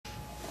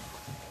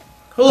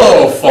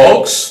Hello,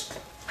 folks.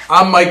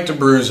 I'm Mike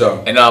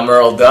DeBruzzo. And I'm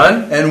Earl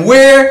Dunn. And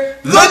we're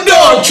the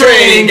Dog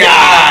Training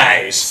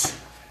Guys!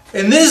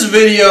 In this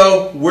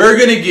video, we're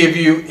going to give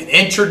you an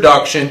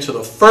introduction to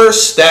the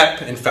first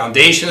step in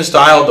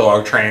foundation-style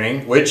dog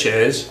training, which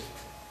is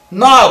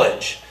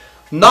knowledge.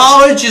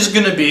 Knowledge is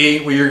going to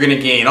be where you're going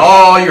to gain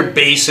all your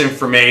base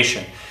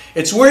information.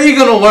 It's where you're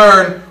going to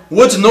learn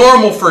what's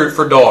normal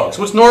for dogs,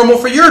 what's normal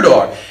for your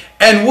dog,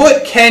 and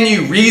what can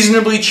you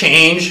reasonably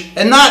change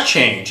and not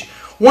change.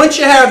 Once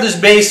you have this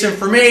base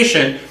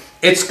information,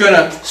 it's going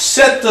to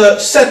set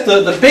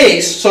the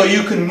base so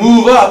you can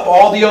move up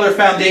all the other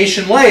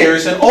foundation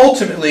layers and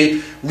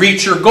ultimately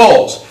reach your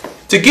goals.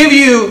 To give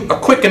you a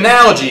quick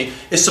analogy,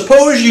 is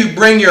suppose you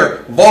bring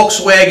your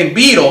Volkswagen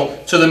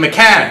Beetle to the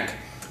mechanic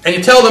and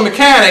you tell the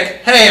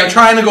mechanic, hey, I'm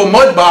trying to go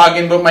mud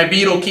bogging, but my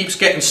Beetle keeps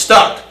getting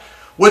stuck.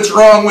 What's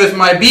wrong with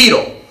my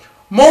Beetle?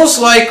 Most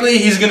likely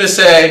he's going to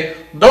say,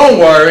 don't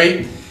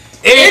worry,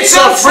 it's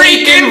a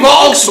freaking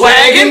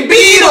Volkswagen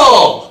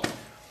Beetle!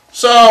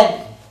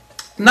 So,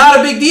 not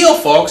a big deal,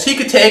 folks. He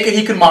could take it,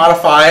 he could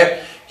modify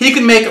it, he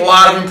could make a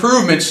lot of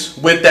improvements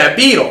with that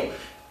Beetle.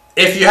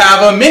 If you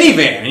have a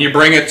minivan and you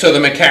bring it to the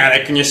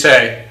mechanic and you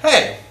say,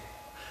 hey,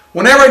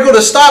 whenever I go to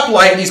a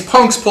stoplight and these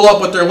punks pull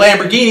up with their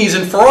Lamborghinis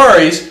and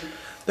Ferraris,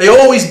 they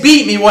always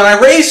beat me when I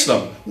race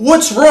them.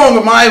 What's wrong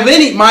with my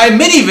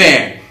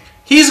minivan?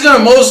 He's going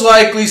to most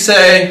likely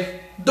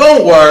say,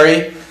 don't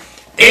worry,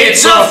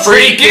 it's a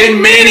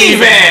freaking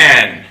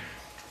minivan!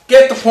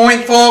 Get the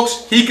point,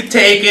 folks? He could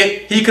take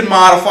it, he can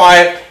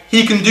modify it,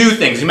 he can do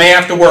things. He may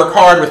have to work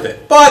hard with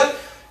it, but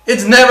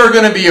it's never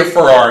going to be a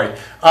Ferrari.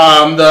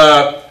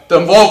 The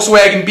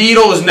Volkswagen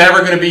Beetle is never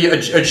going to be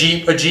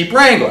a Jeep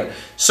Wrangler.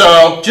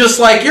 So, just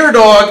like your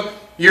dog,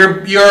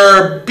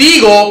 your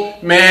Beagle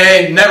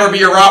may never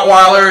be a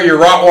Rottweiler, your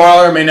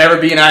Rottweiler may never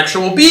be an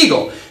actual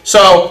Beagle.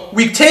 So,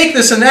 we take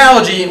this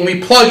analogy and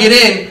we plug it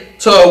in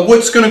to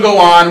what's going to go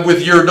on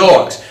with your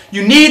dogs.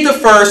 You need to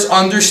first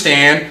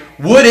understand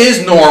what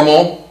is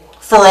normal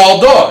for all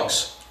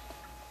dogs.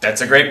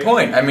 That's a great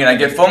point. I mean, I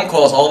get phone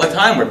calls all the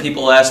time where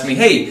people ask me,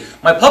 hey,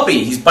 my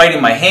puppy, he's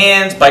biting my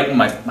hands, biting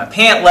my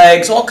pant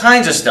legs, all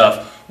kinds of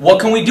stuff.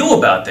 What can we do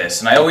about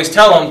this? And I always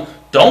tell them,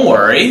 don't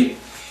worry,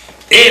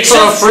 it's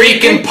a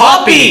freaking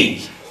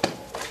puppy!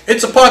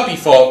 It's a puppy,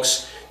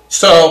 folks.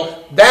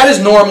 So that is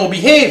normal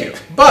behavior.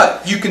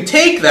 But you can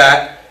take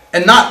that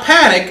and not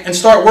panic and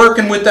start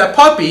working with that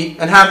puppy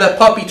and have that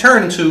puppy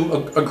turn into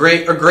a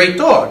great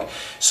dog.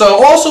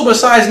 So also,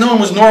 besides knowing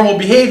what's normal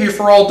behavior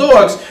for all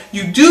dogs,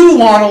 you do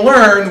want to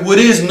learn what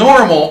is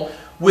normal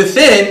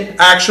within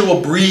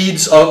actual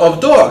breeds of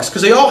dogs,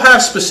 because they all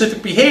have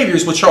specific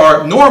behaviors which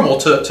are normal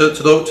to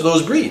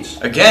those breeds.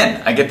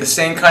 Again, I get the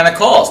same kind of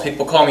calls.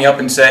 People call me up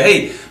and say,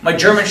 hey, my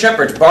German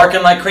Shepherd's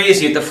barking like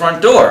crazy at the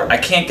front door. I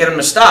can't get him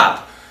to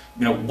stop.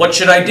 You know, what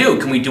should I do?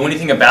 Can we do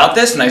anything about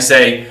this? And I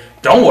say,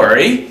 don't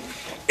worry,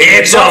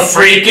 it's a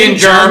freaking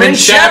German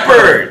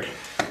Shepherd!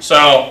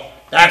 So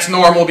that's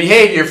normal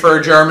behavior for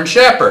a German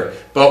Shepherd.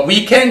 But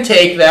we can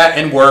take that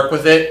and work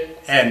with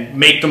it and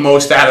make the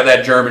most out of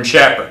that German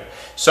Shepherd.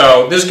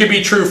 So this could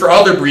be true for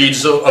other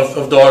breeds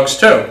of dogs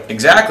too.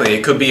 Exactly.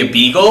 It could be a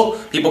Beagle.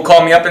 People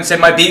call me up and say,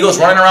 my Beagle's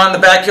running around the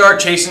backyard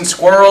chasing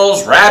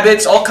squirrels,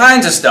 rabbits, all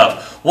kinds of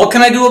stuff. What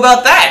can I do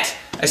about that?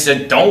 I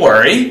said, don't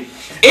worry,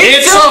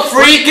 it's a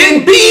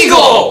freaking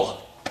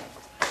Beagle!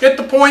 Get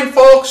the point,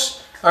 folks?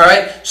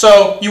 Alright,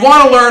 so you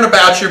want to learn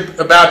about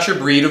your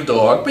breed of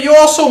dog, but you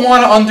also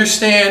want to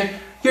understand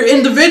your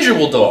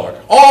individual dog.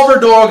 All of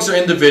our dogs are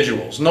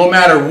individuals, no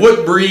matter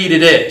what breed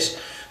it is.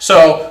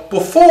 So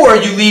before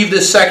you leave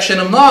this section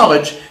of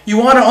knowledge, you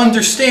want to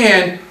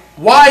understand,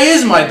 why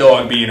is my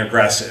dog being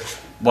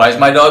aggressive? Why is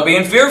my dog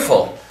being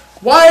fearful?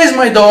 Why is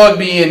my dog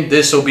being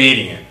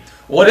disobedient?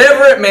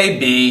 Whatever it may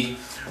be,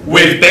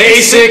 with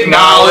basic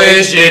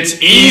knowledge, it's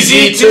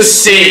easy to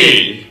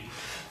see.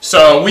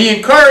 So we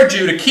encourage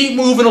you to keep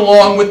moving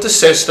along with the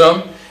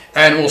system,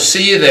 and we'll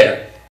see you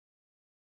there.